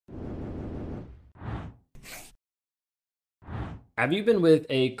Have you been with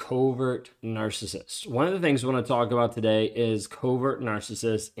a covert narcissist? One of the things we want to talk about today is covert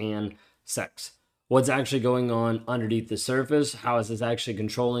narcissists and sex. What's actually going on underneath the surface? How is this actually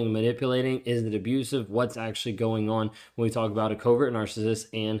controlling and manipulating? Is it abusive? What's actually going on when we talk about a covert narcissist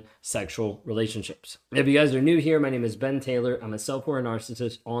and sexual relationships? If you guys are new here, my name is Ben Taylor. I'm a self-aware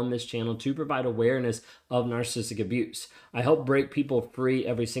narcissist on this channel to provide awareness of narcissistic abuse. I help break people free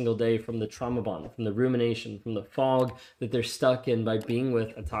every single day from the trauma bond, from the rumination, from the fog that they're stuck in by being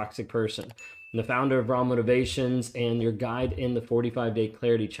with a toxic person. I'm the founder of Raw Motivations and your guide in the 45-day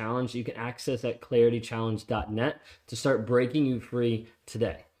Clarity Challenge. You can access at claritychallenge.net to start breaking you free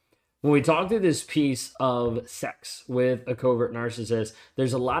today. When we talk through this piece of sex with a covert narcissist,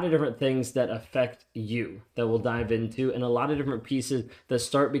 there's a lot of different things that affect you that we'll dive into, and a lot of different pieces that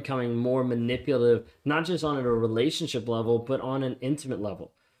start becoming more manipulative, not just on a relationship level, but on an intimate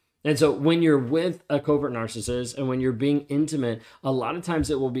level. And so when you're with a covert narcissist and when you're being intimate, a lot of times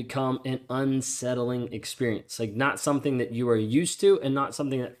it will become an unsettling experience, like not something that you are used to and not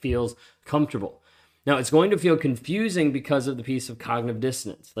something that feels comfortable. Now, it's going to feel confusing because of the piece of cognitive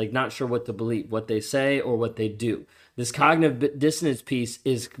dissonance, like not sure what to believe, what they say or what they do. This cognitive dissonance piece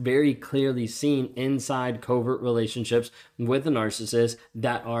is very clearly seen inside covert relationships with a narcissist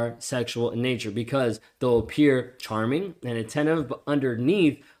that are sexual in nature because they'll appear charming and attentive, but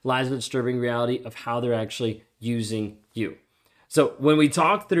underneath lies a disturbing reality of how they're actually using you. So when we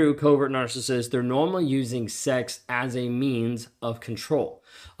talk through covert narcissists, they're normally using sex as a means of control,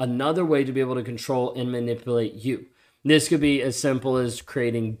 another way to be able to control and manipulate you. This could be as simple as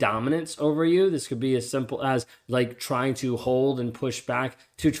creating dominance over you. This could be as simple as like trying to hold and push back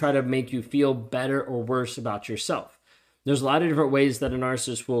to try to make you feel better or worse about yourself. There's a lot of different ways that a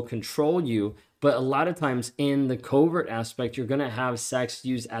narcissist will control you, but a lot of times in the covert aspect, you're going to have sex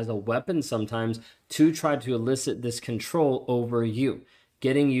used as a weapon sometimes to try to elicit this control over you,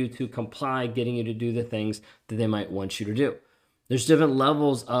 getting you to comply, getting you to do the things that they might want you to do. There's different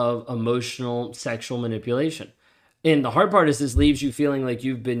levels of emotional sexual manipulation. And the hard part is this leaves you feeling like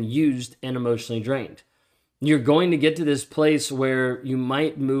you've been used and emotionally drained. You're going to get to this place where you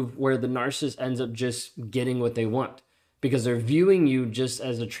might move where the narcissist ends up just getting what they want because they're viewing you just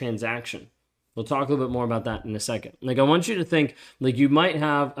as a transaction. We'll talk a little bit more about that in a second. Like, I want you to think like you might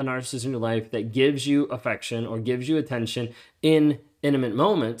have a narcissist in your life that gives you affection or gives you attention in intimate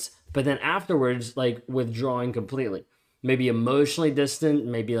moments, but then afterwards, like withdrawing completely. Maybe emotionally distant,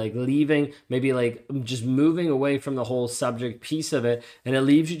 maybe like leaving, maybe like just moving away from the whole subject piece of it. And it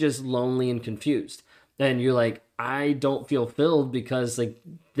leaves you just lonely and confused. And you're like, I don't feel filled because like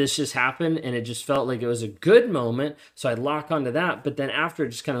this just happened and it just felt like it was a good moment. So I lock onto that. But then after it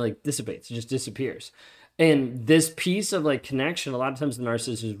just kind of like dissipates, it just disappears. And this piece of like connection, a lot of times the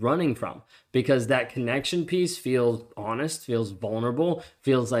narcissist is running from because that connection piece feels honest, feels vulnerable,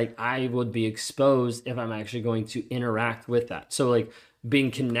 feels like I would be exposed if I'm actually going to interact with that. So like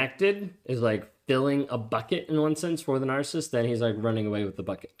being connected is like filling a bucket in one sense for the narcissist, then he's like running away with the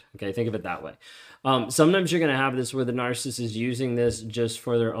bucket. Okay, think of it that way. Sometimes you're going to have this where the narcissist is using this just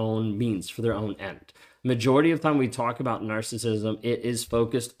for their own means, for their own end. Majority of time we talk about narcissism, it is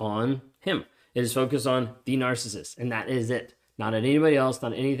focused on him. It is focused on the narcissist, and that is it. Not on anybody else,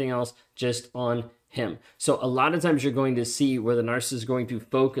 not anything else, just on him. So a lot of times you're going to see where the narcissist is going to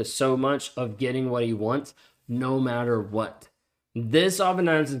focus so much of getting what he wants, no matter what. This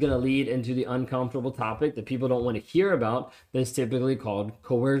oftentimes is going to lead into the uncomfortable topic that people don't want to hear about that's typically called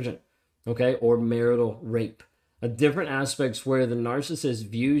coercion, okay, or marital rape. Different aspects where the narcissist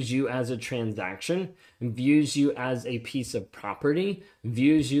views you as a transaction, views you as a piece of property,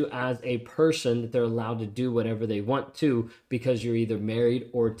 views you as a person that they're allowed to do whatever they want to because you're either married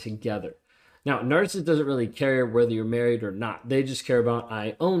or together. Now, narcissist doesn't really care whether you're married or not. They just care about,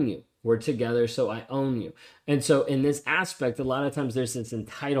 I own you. We're together, so I own you. And so in this aspect, a lot of times there's this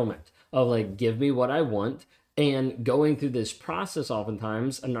entitlement of like, give me what I want. And going through this process,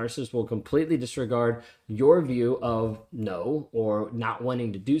 oftentimes, a narcissist will completely disregard your view of no or not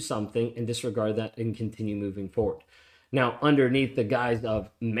wanting to do something and disregard that and continue moving forward. Now, underneath the guise of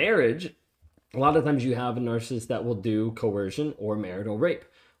marriage, a lot of times you have a narcissist that will do coercion or marital rape,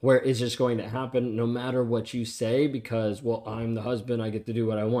 where it's just going to happen no matter what you say because, well, I'm the husband, I get to do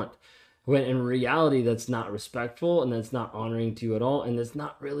what I want. When in reality, that's not respectful and that's not honoring to you at all. And that's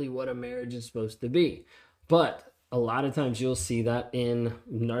not really what a marriage is supposed to be. But a lot of times you'll see that in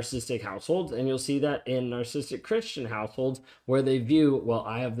narcissistic households and you'll see that in narcissistic Christian households where they view, well,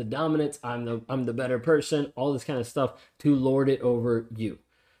 I have the dominance, I'm the better person, all this kind of stuff to lord it over you.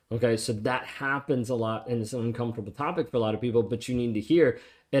 Okay, so that happens a lot and it's an uncomfortable topic for a lot of people, but you need to hear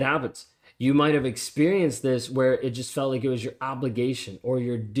it happens. You might have experienced this where it just felt like it was your obligation or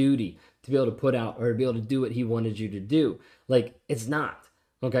your duty to be able to put out or to be able to do what he wanted you to do. Like, it's not,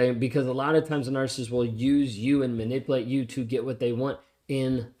 okay? Because a lot of times a narcissist will use you and manipulate you to get what they want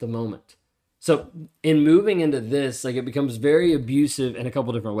in the moment. So in moving into this, like, it becomes very abusive in a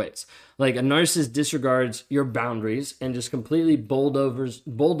couple different ways. Like, a narcissist disregards your boundaries and just completely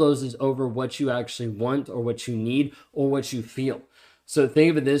bulldozes over what you actually want or what you need or what you feel. So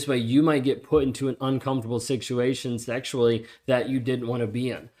think of it this way: you might get put into an uncomfortable situation sexually that you didn't want to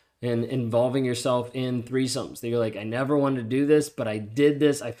be in, and involving yourself in threesomes that you're like, I never wanted to do this, but I did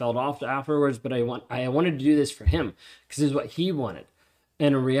this. I felt off afterwards, but I wanted to do this for him because it's what he wanted.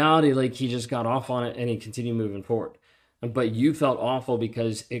 And in reality, like, he just got off on it and he continued moving forward. But you felt awful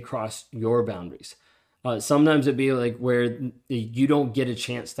because it crossed your boundaries. Sometimes it'd be like where you don't get a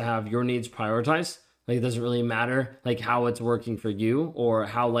chance to have your needs prioritized. Like, it doesn't really matter like how it's working for you or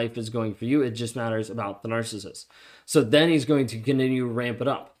how life is going for you. It just matters about the narcissist. So then he's going to continue to ramp it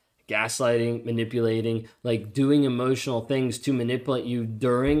up. Gaslighting, manipulating, like doing emotional things to manipulate you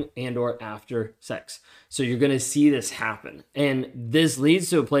during and or after sex. So you're going to see this happen. And this leads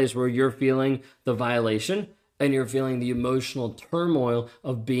to a place where you're feeling the violation and you're feeling the emotional turmoil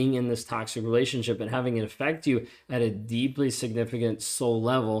of being in this toxic relationship and having it affect you at a deeply significant soul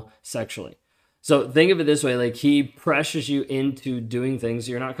level sexually. So think of it this way: like, he pressures you into doing things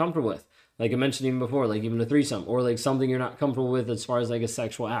you're not comfortable with. Like I mentioned even before, like even a threesome or like something you're not comfortable with as far as like a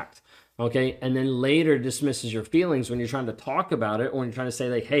sexual act. Okay. And then later dismisses your feelings when you're trying to talk about it or when you're trying to say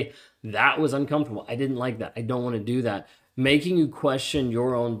like, hey, that was uncomfortable. I didn't like that. I don't want to do that. Making you question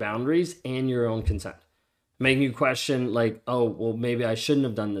your own boundaries and your own consent. Making you question like, oh, well, maybe I shouldn't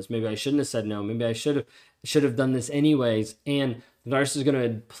have done this. Maybe I shouldn't have said no. Maybe I should have done this anyways. And the narcissist is going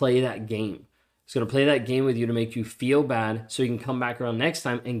to play that game. He's going to play that game with you to make you feel bad so he can come back around next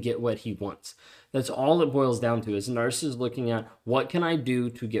time and get what he wants. That's all it boils down to, is a narcissist looking at, what can I do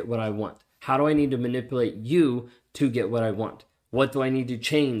to get what I want? How do I need to manipulate you to get what I want? What do I need to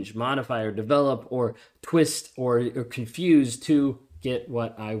change, modify, or develop, or twist, or confuse to get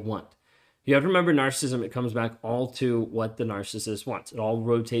what I want? You have to remember, narcissism, it comes back all to what the narcissist wants. It all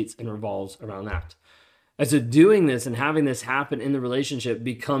rotates and revolves around that. And so doing this and having this happen in the relationship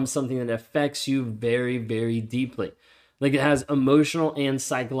becomes something that affects you very, very deeply. Like, it has emotional and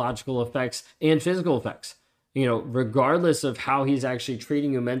psychological effects and physical effects. You know, regardless of how he's actually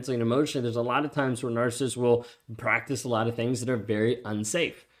treating you mentally and emotionally, there's a lot of times where narcissists will practice a lot of things that are very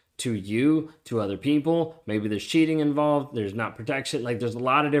unsafe to you, to other people. Maybe there's cheating involved. There's not protection. Like, there's a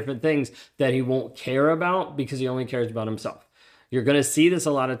lot of different things that he won't care about because he only cares about himself. You're going to see this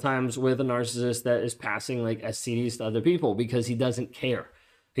a lot of times with a narcissist that is passing like STDs to other people because he doesn't care.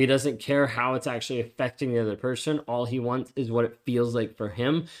 He doesn't care how it's actually affecting the other person. All he wants is what it feels like for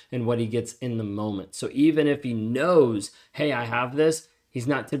him and what he gets in the moment. So even if he knows, hey, I have this, he's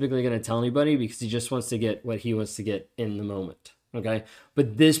not typically going to tell anybody because he just wants to get what he wants to get in the moment. Okay.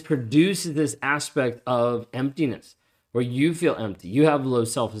 But this produces this aspect of emptiness where you feel empty. You have low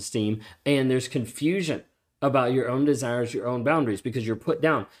self-esteem and there's confusion about your own desires, your own boundaries, because you're put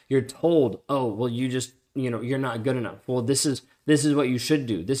down. You're told, oh, well, you just, you're not good enough. Well, this is what you should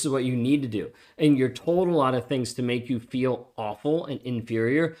do. This is what you need to do. And you're told a lot of things to make you feel awful and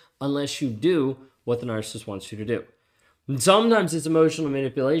inferior unless you do what the narcissist wants you to do. And sometimes this emotional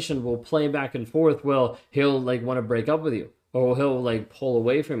manipulation will play back and forth. Well, he'll like want to break up with you, or he'll like pull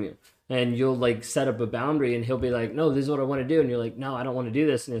away from you. And you'll like set up a boundary and he'll be like, no, this is what I want to do. And you're like, no, I don't want to do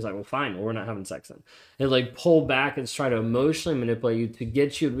this. And he's like, well, fine. Well, we're not having sex then. He'll like pull back and try to emotionally manipulate you to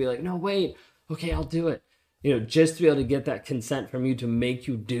get you to be like, no, wait, okay, I'll do it. Just to be able to get that consent from you to make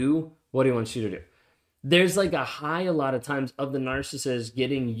you do what he wants you to do. There's like a high a lot of times of the narcissist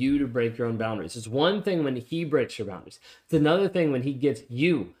getting you to break your own boundaries. It's one thing when he breaks your boundaries. It's another thing when he gets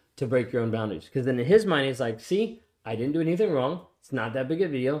you to break your own boundaries. Because then in his mind, he's like, see, I didn't do anything wrong. It's not that big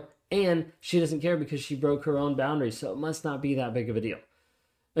of a deal. And she doesn't care because she broke her own boundaries. So it must not be that big of a deal.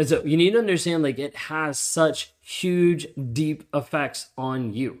 And so you need to understand, like, it has such huge, deep effects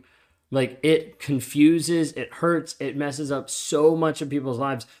on you. Like, it confuses, it hurts, it messes up so much of people's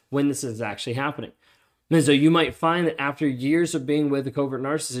lives when this is actually happening. And so you might find that after years of being with a covert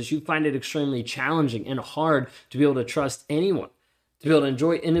narcissist, you find it extremely challenging and hard to be able to trust anyone, to be able to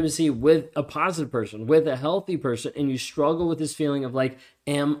enjoy intimacy with a positive person, with a healthy person, and you struggle with this feeling of like,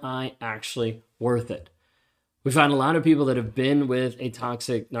 am I actually worth it? We find a lot of people that have been with a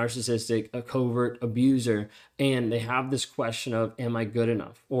toxic, narcissistic, a covert abuser, and they have this question of, am I good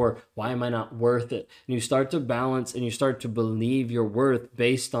enough? Or why am I not worth it? And you start to balance and you start to believe your worth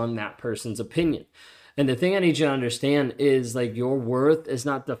based on that person's opinion. And the thing I need you to understand is like your worth is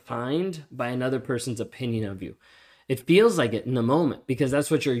not defined by another person's opinion of you. It feels like it in the moment because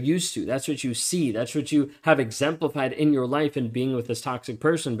that's what you're used to. That's what you see. That's what you have exemplified in your life in being with this toxic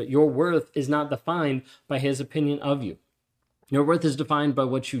person. But your worth is not defined by his opinion of you. Your worth is defined by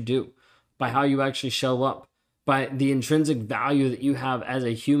what you do, by how you actually show up, by the intrinsic value that you have as a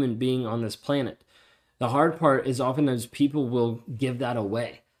human being on this planet. The hard part is oftentimes people will give that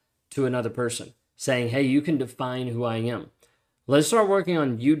away to another person, saying, hey, you can define who I am. Let's start working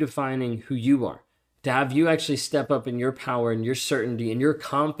on you defining who you are, to have you actually step up in your power and your certainty and your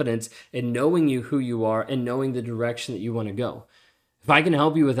confidence in knowing who you are and knowing the direction that you want to go. If I can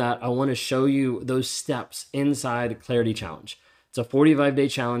help you with that, I want to show you those steps inside Clarity Challenge. It's a 45-day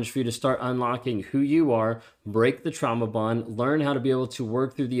challenge for you to start unlocking who you are, break the trauma bond, learn how to be able to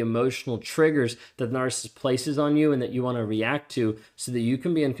work through the emotional triggers that the narcissist places on you and that you want to react to so that you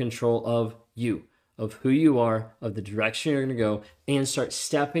can be in control of you, of who you are, of the direction you're going to go, and start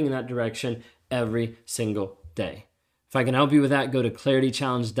stepping in that direction every single day. If I can help you with that, go to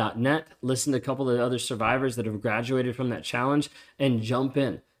claritychallenge.net, listen to a couple of the other survivors that have graduated from that challenge, and jump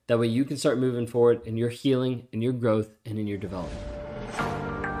in. That way you can start moving forward in your healing, in your growth, and in your development.